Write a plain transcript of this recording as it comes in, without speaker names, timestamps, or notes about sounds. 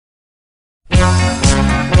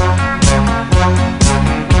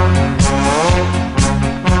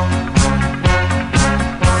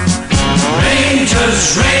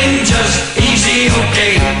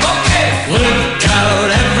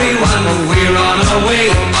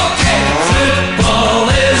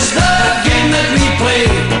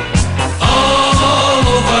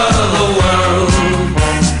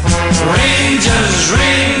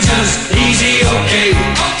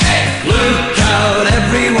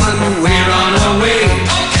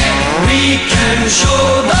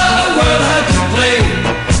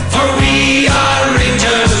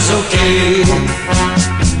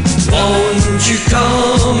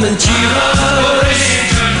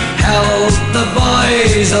the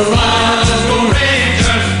boys along. Glasgow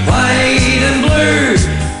Rangers, White and blue,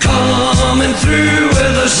 coming through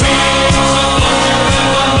with a song.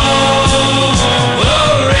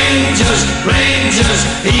 Oh, Rangers, Rangers,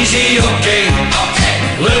 easy, okay.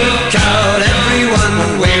 Look out,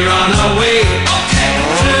 everyone, we're on our way.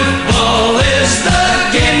 Football is the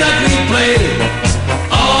game that we play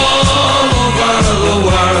all over the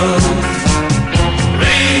world.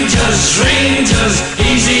 Rangers, Rangers,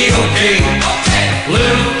 easy, okay.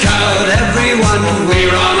 Look out, everyone,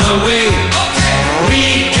 we're on our way.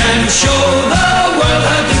 We can show the world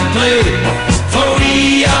how to play, for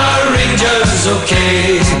we are Rangers,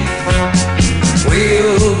 okay.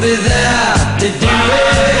 We'll be there to do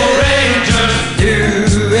it, do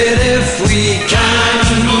it if we can.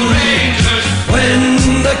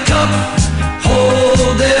 Win the cup,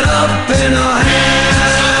 hold it up in our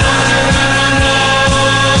hands.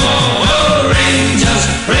 Oh, Rangers,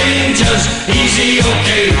 Rangers, easy,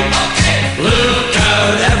 okay. Look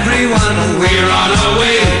out, everyone, we're on our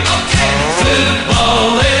way.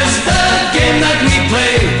 Football is the game that we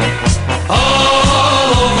play all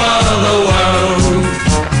over the world.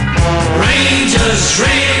 Rangers,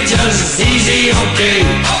 Rangers, easy, okay.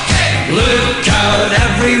 Look out,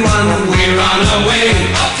 everyone, we're on our way.